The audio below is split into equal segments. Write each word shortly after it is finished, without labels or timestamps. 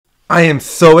I am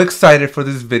so excited for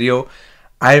this video.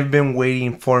 I've been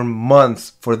waiting for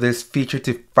months for this feature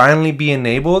to finally be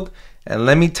enabled. And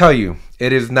let me tell you,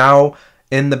 it is now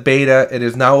in the beta, it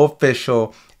is now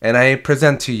official, and I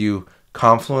present to you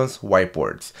Confluence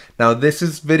Whiteboards. Now this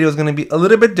video is going to be a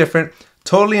little bit different,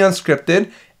 totally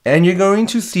unscripted, and you're going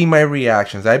to see my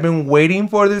reactions. I've been waiting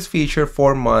for this feature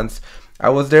for months. I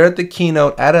was there at the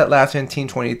keynote at Atlassian Team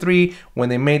 23 when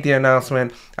they made the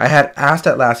announcement. I had asked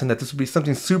Atlassian that this would be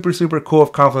something super cool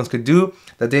if Confluence could do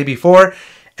the day before,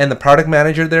 and the product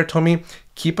manager there told me,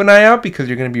 keep an eye out because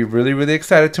you're going to be really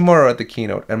excited tomorrow at the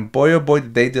keynote. And boy oh boy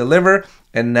did they deliver,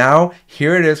 and now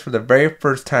here it is for the very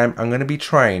first time. I'm going to be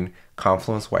trying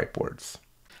Confluence Whiteboards.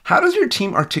 How does your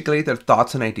team articulate their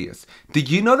thoughts and ideas?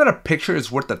 Did you know that a picture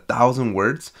is worth 1,000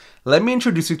 words? Let me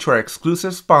introduce you to our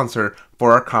exclusive sponsor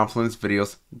for our Confluence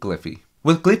videos, Glyphy.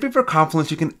 With Glyphy for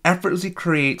Confluence, you can effortlessly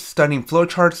create stunning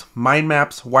flowcharts, mind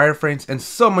maps, wireframes, and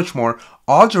so much more,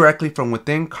 all directly from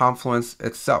within Confluence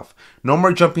itself. No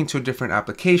more jumping to a different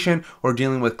application or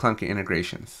dealing with clunky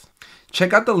integrations.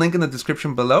 Check out the link in the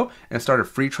description below and start a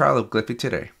free trial of Glyphy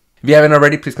today. If you haven't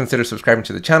already, please consider subscribing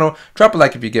to the channel, drop a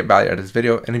like if you get value out of this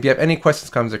video, and if you have any questions,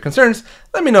 comments, or concerns,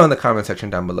 let me know in the comment section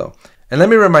down below. And let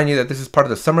me remind you that this is part of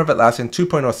the Summer of Atlassian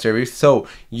 2.0 series, so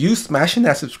you smashing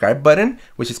that subscribe button,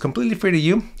 which is completely free to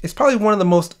you, is probably one of the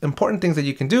most important things that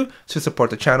you can do to support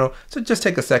the channel. So just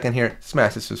take a second here,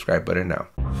 smash the subscribe button now.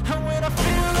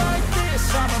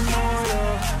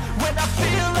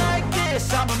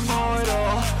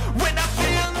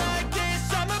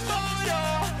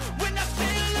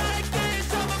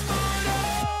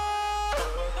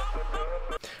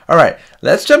 All right,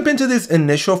 let's jump into this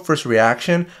initial first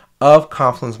reaction of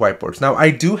Confluence Whiteboards. Now, I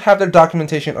do have their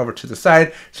documentation over to the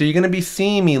side, so you're going to be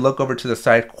seeing me look over to the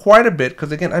side quite a bit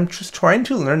because, again, I'm just trying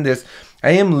to learn this. I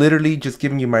am literally just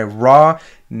giving you my raw,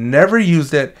 never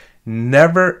used it,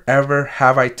 never ever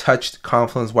have I touched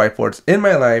Confluence Whiteboards in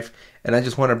my life, and I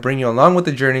just want to bring you along with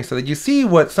the journey so that you see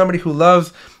what somebody who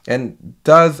loves and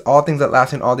does all things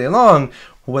Atlassian all day long,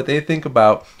 what they think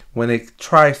about when they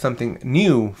try something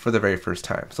new for the very first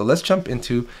time. So let's jump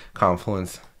into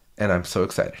Confluence, and I'm so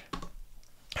excited.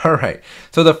 All right,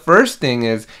 so the first thing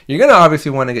is you're gonna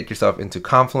obviously want to get yourself into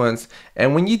Confluence,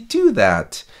 and when you do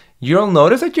that, you'll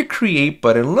notice that your create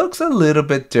button looks a little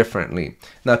bit differently.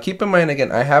 Now keep in mind,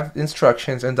 again, I have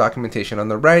instructions and documentation on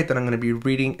the right that I'm going to be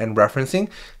reading and referencing.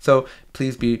 So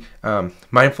please be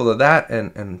mindful of that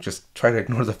and just try to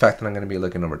ignore the fact that I'm going to be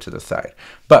looking over to the side.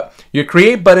 But your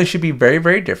create button should be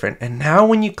very different. And now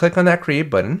when you click on that create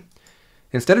button,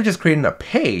 instead of just creating a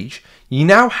page, you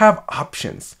now have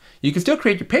options. You can still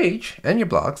create your page and your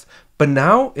blogs, but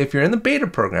now if you're in the beta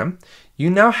program,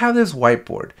 you now have this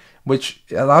whiteboard, which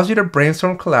allows you to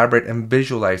brainstorm, collaborate, and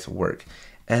visualize work.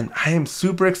 And I am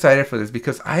super excited for this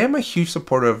because I am a huge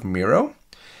supporter of Miro,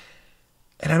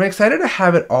 and I'm excited to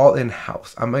have it all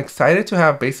in-house. I'm excited to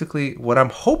have basically what I'm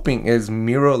hoping is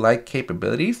Miro-like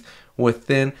capabilities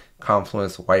within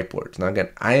Confluence Whiteboards. Now again,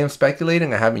 I am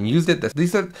speculating, I haven't used it.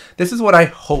 This is what I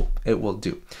hope it will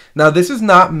do. Now this is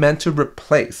not meant to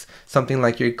replace something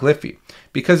like your Glyphy,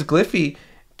 because Glyphy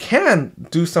can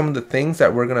do some of the things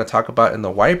that we're going to talk about in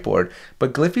the whiteboard,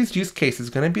 but Glyphy's use case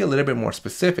is going to be a little bit more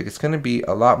specific. It's going to be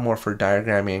a lot more for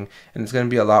diagramming, and it's going to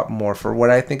be a lot more for what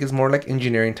I think is more like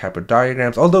engineering type of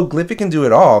diagrams, although Glyphy can do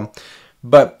it all.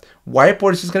 But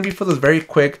whiteboard is just going to be for those very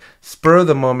quick, spur of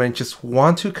the moment, just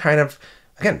want to kind of,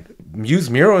 again, use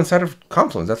Miro inside of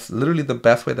Confluence. That's literally the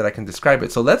best way that I can describe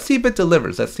it. So let's see if it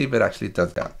delivers. Let's see if it actually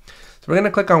does that. So we're going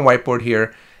to click on whiteboard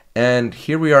here. And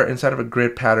here we are inside of a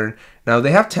grid pattern. Now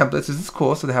they have templates. This is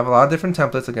cool. So they have a lot of different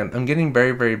templates. Again, I'm getting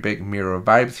very big Miro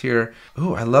vibes here.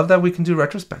 Ooh, I love that we can do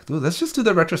retrospective. Ooh, let's just do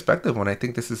the retrospective one. I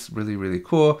think this is really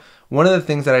cool. One of the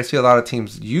things that I see a lot of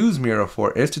teams use Miro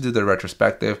for is to do the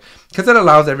retrospective because it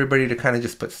allows everybody to kind of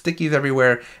just put stickies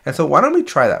everywhere. And so why don't we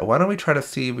try that? Why don't we try to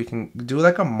see if we can do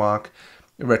like a mock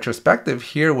retrospective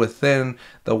here within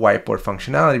the whiteboard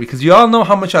functionality, because you all know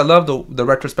how much I love the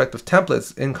retrospective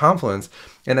templates in Confluence,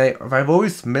 and I've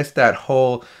always missed that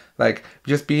whole, like,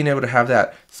 just being able to have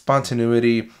that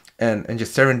spontaneity and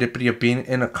just serendipity of being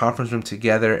in a conference room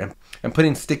together and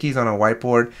putting stickies on a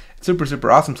whiteboard. It's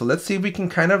super awesome. So let's see if we can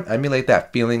kind of emulate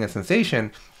that feeling and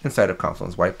sensation inside of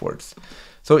Confluence Whiteboards.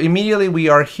 So immediately we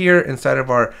are here inside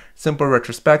of our simple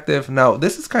retrospective. Now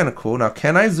this is kind of cool. Now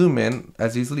can I zoom in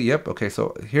as easily? Yep. Okay,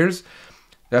 so here's,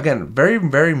 again, very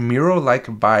Miro-like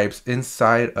vibes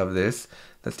inside of this.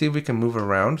 Let's see if we can move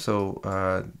around. So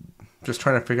just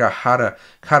trying to figure out how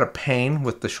to pane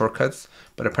with the shortcuts,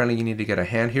 but apparently you need to get a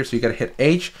hand here. So you got to hit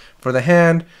H for the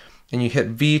hand, and you hit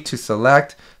V to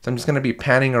select. So I'm just going to be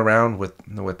panning around with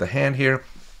the hand here.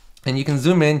 And you can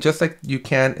zoom in just like you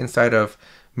can inside of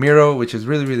Miro, which is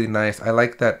really, really nice. I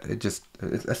like that it's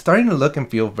starting to look and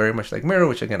feel very much like Miro,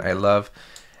 which again, I love.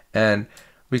 And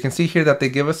we can see here that they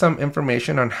give us some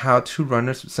information on how to run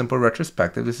a simple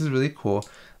retrospective. This is really cool,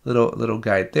 little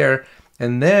guide there.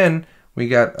 And then we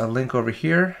got a link over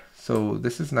here. So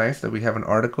this is nice that we have an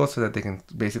article so that they can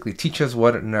basically teach us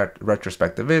what a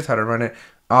retrospective is, how to run it.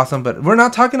 Awesome, but we're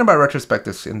not talking about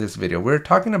retrospectives in this video. We're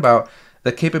talking about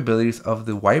the capabilities of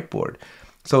the whiteboard.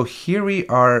 So here we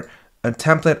are, a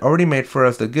template already made for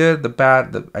us, the good, the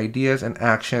bad, the ideas and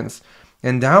actions.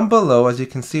 And down below, as you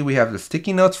can see, we have the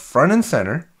sticky notes front and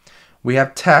center. We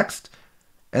have text,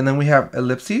 and then we have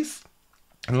ellipses,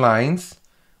 lines.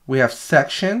 We have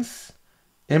sections,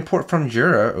 import from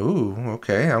Jira. Ooh,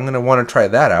 okay, I'm gonna wanna try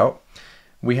that out.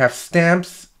 We have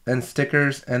stamps and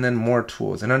stickers, and then more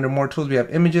tools. And under more tools, we have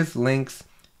images, links,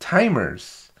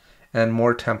 timers, and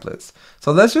more templates.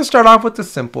 So let's just start off with the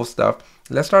simple stuff.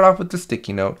 Let's start off with the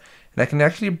sticky note. And I can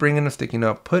actually bring in a sticky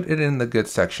note, put it in the good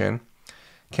section.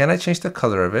 Can I change the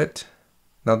color of it?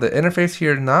 Now the interface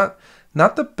here, not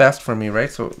the best for me, right?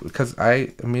 So because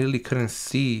I immediately couldn't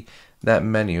see that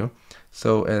menu.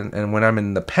 So and when I'm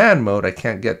in the pan mode, I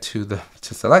can't get to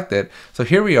select it. So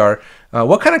here we are.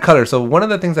 What kind of color? So one of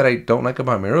the things that I don't like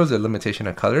about Miro is the limitation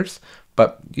of colors,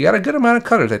 but you got a good amount of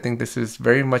colors. I think this is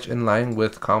very much in line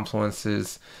with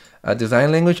Confluence's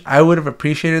design language. I would have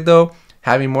appreciated though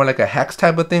having more like a hex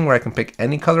type of thing where I can pick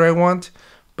any color I want,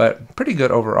 but pretty good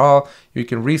overall. You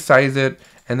can resize it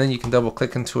and then you can double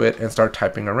click into it and start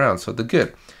typing around. So the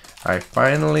good, I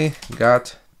finally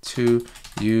got to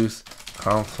use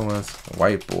Confluence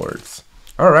Whiteboards.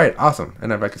 All right, awesome.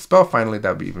 And if I could spell finally,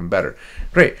 that'd be even better.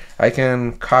 Great, I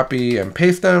can copy and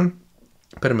paste them,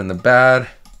 put them in the bad.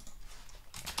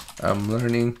 I'm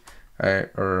learning, I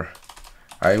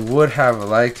would have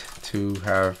liked to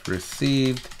have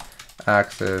received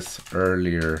access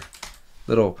earlier.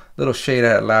 Little shade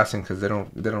at Atlassian because they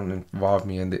don't involve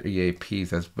me in the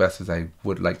EAPs as best as I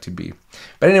would like to be.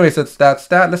 But anyways, that's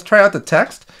that. Let's try out the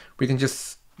text. We can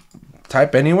just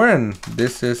type anywhere, and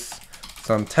this is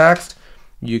some text.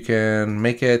 You can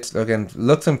make it, again,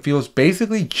 looks and feels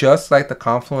basically just like the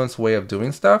Confluence way of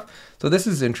doing stuff. So this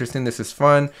is interesting. This is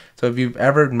fun. So if you've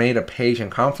ever made a page in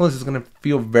Confluence, it's going to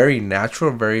feel very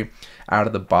natural, very out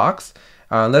of the box.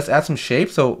 Let's add some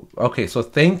shapes. So, okay, so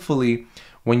thankfully,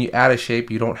 when you add a shape,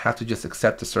 you don't have to just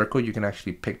accept the circle. You can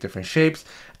actually pick different shapes.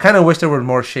 Kind of wish there were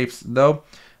more shapes though.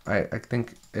 I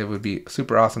think it would be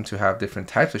super awesome to have different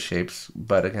types of shapes.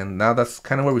 But again, now that's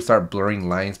kind of where we start blurring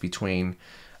lines between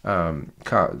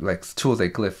like tools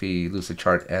like Glyphy,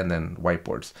 Lucidchart, and then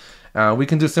whiteboards. We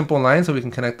can do simple lines, so we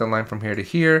can connect the line from here to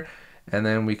here. And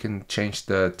then we can change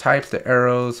the types, the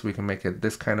arrows. We can make it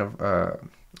this kind of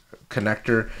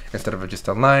connector instead of just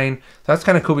a line. So that's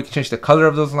kind of cool. We can change the color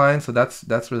of those lines, so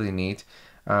that's really neat.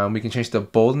 We can change the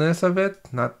boldness of it.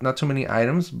 Not too many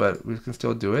items, but we can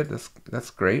still do it. That's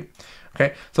great.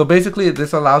 Okay, so basically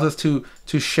this allows us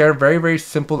to share very, very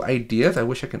simple ideas. I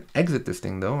wish I could exit this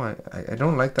thing though. I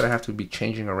don't like that I have to be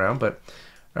changing around, but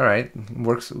all right,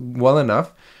 works well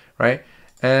enough, right?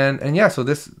 And yeah, so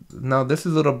this is a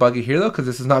little buggy here though, because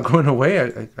this is not going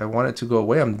away. I want it to go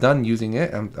away. I'm done using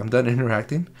it. I'm done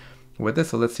interacting with it.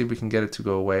 So let's see if we can get it to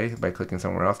go away by clicking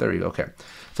somewhere else. There we go. Okay.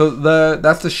 So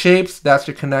that's the shapes, that's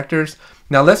your connectors.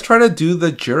 Now let's try to do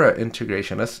the Jira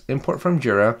integration. Let's import from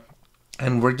Jira,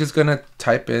 and we're just gonna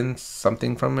type in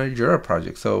something from a Jira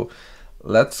project. So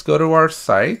let's go to our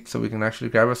site so we can actually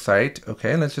grab a site.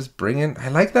 Okay, let's just bring in, I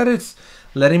like that it's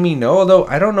letting me know, although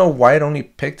I don't know why it only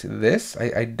picked this.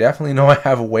 I definitely know I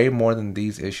have way more than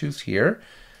these issues here.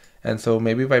 And so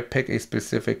maybe if I pick a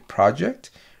specific project,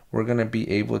 we're gonna be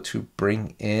able to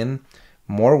bring in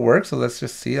more work. So let's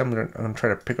just see, I'm gonna try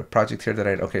to pick a project here that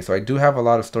okay, so I do have a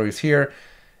lot of stories here.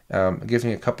 It gives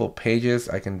me a couple of pages.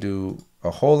 I can do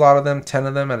a whole lot of them, 10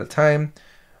 of them at a time,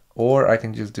 or I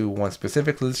can just do one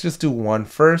specific. Let's just do one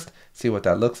first, see what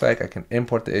that looks like. I can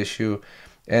import the issue.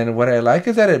 And what I like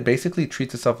is that it basically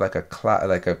treats itself like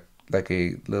a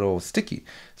little sticky.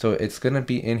 So it's gonna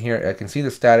be in here. I can see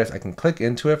the status. I can click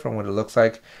into it from what it looks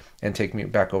like and take me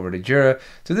back over to Jira.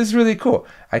 So this is really cool.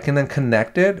 I can then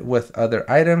connect it with other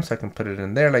items. So I can put it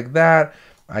in there like that.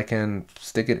 I can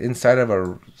stick it inside of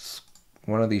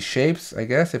one of these shapes, I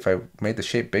guess, if I made the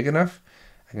shape big enough.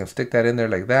 I can stick that in there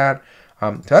like that.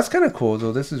 So that's kind of cool.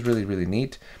 So this is really, really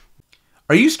neat.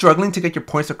 Are you struggling to get your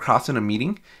points across in a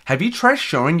meeting? Have you tried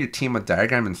showing your team a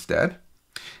diagram instead?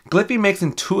 Gliffy makes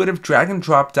intuitive drag and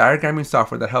drop diagramming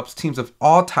software that helps teams of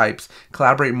all types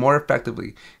collaborate more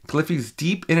effectively. Gliffy's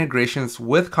deep integrations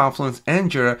with Confluence and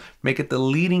Jira make it the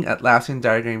leading Atlassian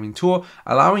diagramming tool,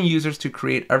 allowing users to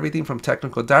create everything from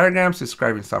technical diagrams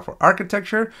describing software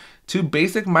architecture to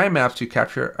basic mind maps to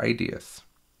capture ideas.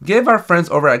 Give our friends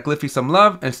over at Gliffy some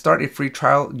love and start a free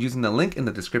trial using the link in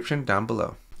the description down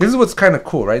below. This is what's kind of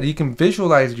cool, right? You can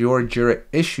visualize your Jira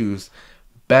issues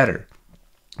better,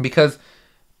 because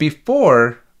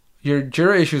before, your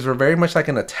Jira issues were very much like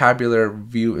in a tabular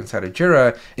view inside of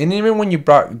Jira. And even when you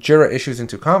brought Jira issues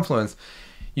into Confluence,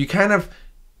 you kind of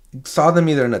saw them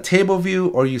either in a table view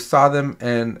or you saw them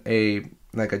in a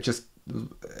just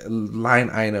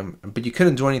line item, but you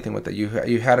couldn't do anything with it.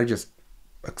 You had to just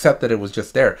accept that it was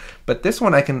just there. But this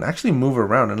one I can actually move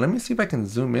around, and let me see if I can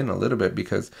zoom in a little bit,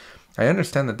 because I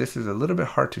understand that this is a little bit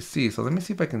hard to see. So let me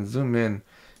see if I can zoom in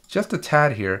just a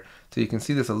tad here so you can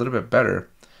see this a little bit better.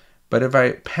 But if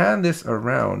I pan this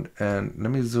around and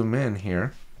let me zoom in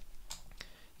here,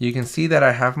 you can see that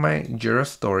I have my Jira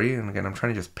story. And again, I'm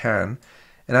trying to just pan,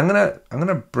 and I'm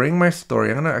gonna bring my story.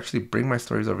 I'm gonna actually bring my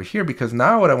stories over here, because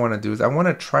now what I want to do is I want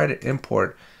to try to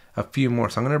import a few more.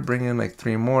 So I'm gonna bring in like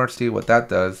 3 more, see what that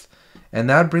does, and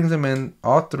that brings them in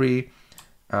all 3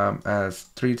 as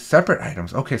 3 separate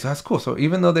items. Okay, so that's cool. So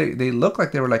even though they look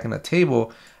like they were like in a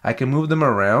table, I can move them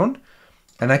around.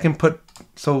 And I can put,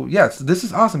 so yes, this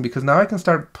is awesome, because now I can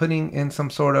start putting in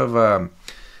some sort of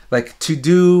like to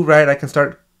do, right? I can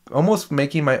start almost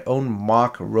making my own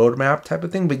mock roadmap type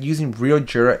of thing, but using real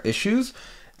Jira issues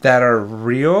that are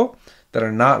real, that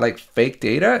are not like fake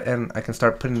data. And I can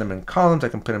start putting them in columns. I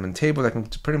can put them in tables. I can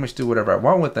pretty much do whatever I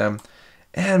want with them.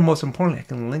 And most importantly, I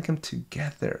can link them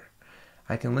together.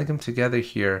 I can link them together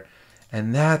here.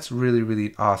 And that's really,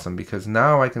 really awesome, because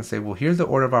now I can say, well, here's the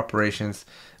order of operations.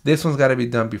 This one's got to be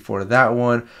done before that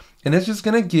one. And it's just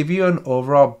going to give you an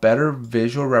overall better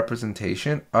visual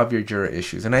representation of your Jira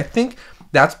issues. And I think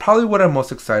that's probably what I'm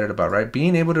most excited about, right?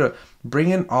 Being able to bring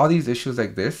in all these issues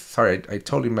like this. Sorry, I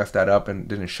totally messed that up and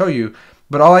didn't show you.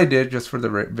 But all I did just for the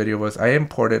video was I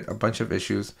imported a bunch of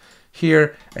issues.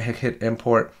 Here, I hit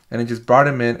import, and it just brought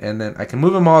them in, and then I can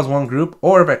move them all as one group,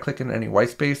 or if I click in any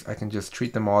white space, I can just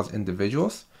treat them all as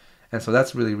individuals. And so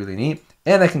that's really, really neat.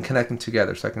 And I can connect them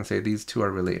together, so I can say these 2 are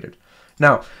related.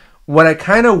 Now, what I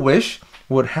kind of wish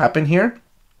would happen here,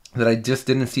 that I just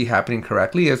didn't see happening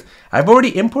correctly, is I've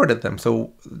already imported them,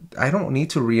 so I don't need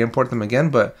to re-import them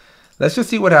again, but let's just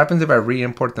see what happens if I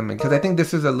re-import them, because I think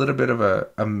this is a little bit of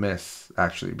a miss,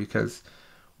 actually, because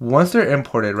once they're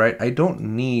imported, right, I don't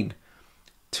need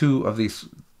 2 of these.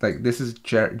 Like, this is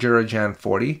Jira Jan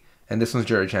 40, and this one's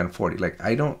Jira Jan 40. Like,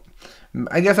 I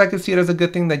guess I could see it as a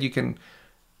good thing that you can,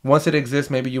 once it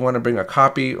exists, maybe you want to bring a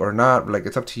copy or not. Like,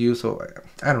 it's up to you. So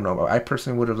I don't know. I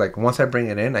personally would have, like, once I bring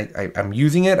it in, I'm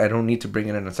using it. I don't need to bring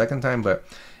it in a second time, but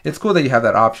it's cool that you have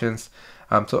that options.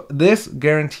 So this,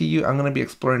 guarantee you, I'm going to be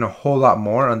exploring a whole lot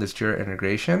more on this Jira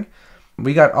integration.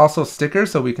 We got also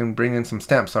stickers, so we can bring in some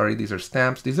stamps. Sorry, these are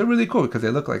stamps. These are really cool because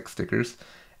they look like stickers.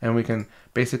 And we can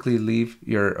basically leave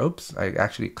your, oops, I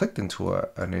actually clicked into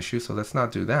an issue, so let's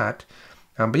not do that.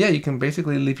 But yeah, you can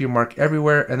basically leave your mark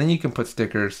everywhere, and then you can put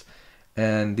stickers.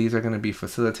 And these are going to be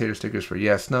facilitator stickers for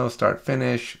yes, no, start,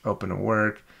 finish, open to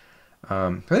work.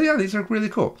 But yeah, these are really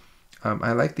cool.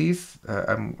 I like these.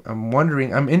 I'm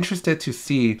wondering, I'm interested to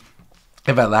see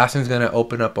if Atlassian is going to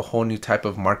open up a whole new type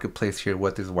of marketplace here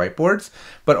with these whiteboards.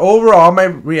 But overall, my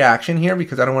reaction here,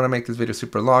 because I don't want to make this video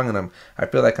super long, and I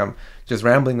feel like I'm just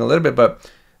rambling a little bit, but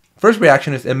first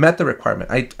reaction is it met the requirement.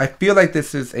 I feel like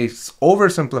this is a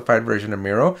oversimplified version of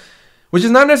Miro, which is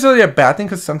not necessarily a bad thing,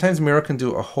 because sometimes Miro can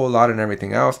do a whole lot and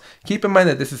everything else. Keep in mind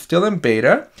that this is still in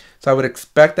beta, so I would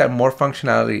expect that more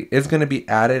functionality is going to be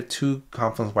added to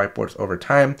Confluence Whiteboards over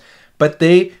time. But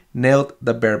they nailed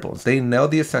the bare bones. They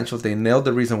nailed the essentials. They nailed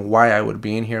the reason why I would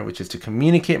be in here, which is to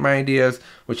communicate my ideas,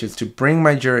 which is to bring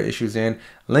my Jira issues in,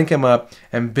 link them up,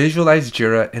 and visualize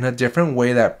Jira in a different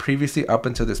way that previously up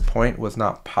until this point was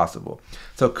not possible.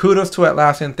 So kudos to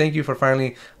Atlassian. Thank you for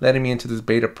finally letting me into this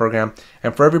beta program.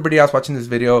 And for everybody else watching this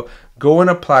video, go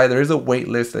and apply. There is a wait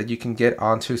list that you can get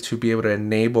onto to be able to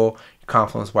enable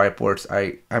Confluence Whiteboards.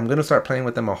 I'm going to start playing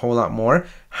with them a whole lot more.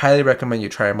 Highly recommend you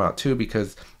try them out too,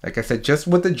 because like I said, just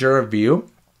with the Jira view,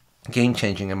 game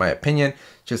changing in my opinion.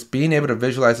 Just being able to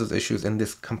visualize those issues in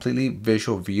this completely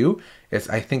visual view is,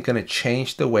 I think, going to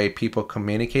change the way people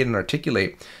communicate and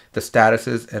articulate the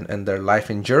statuses and their life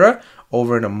in Jira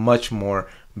over in a much more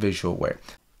visual way.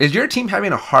 Is your team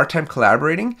having a hard time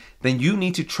collaborating? Then you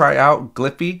need to try out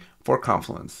Gliffy for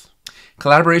Confluence.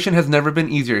 Collaboration has never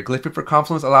been easier. Gliffy for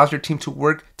Confluence allows your team to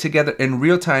work together in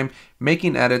real time,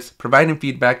 making edits, providing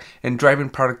feedback, and driving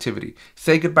productivity.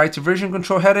 Say goodbye to version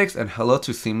control headaches and hello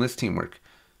to seamless teamwork.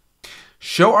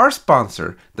 Show our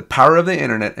sponsor the power of the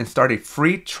internet and start a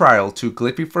free trial to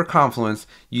Gliffy for Confluence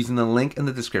using the link in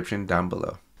the description down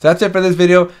below. So that's it for this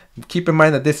video. Keep in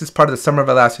mind that this is part of the Summer of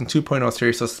Atlassian 2.0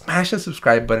 series, so smash the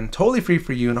subscribe button, totally free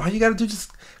for you, and all you gotta do is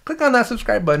just click on that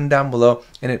subscribe button down below,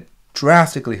 and it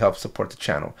drastically helps support the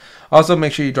channel. Also,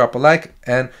 make sure you drop a like,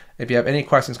 and if you have any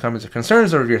questions, comments, or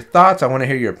concerns, or your thoughts, I want to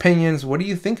hear your opinions. What do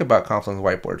you think about Confluence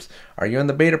Whiteboards? Are you in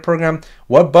the beta program?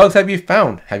 What bugs have you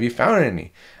found? Have you found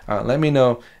any? Let me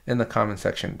know in the comment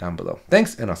section down below.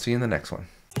 Thanks, and I'll see you in the next one.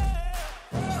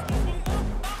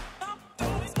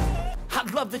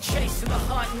 Love the chase and the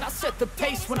hunt, and I set the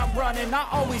pace when I'm running. I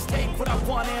always take what I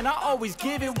want and I always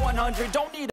give it 100. Don't need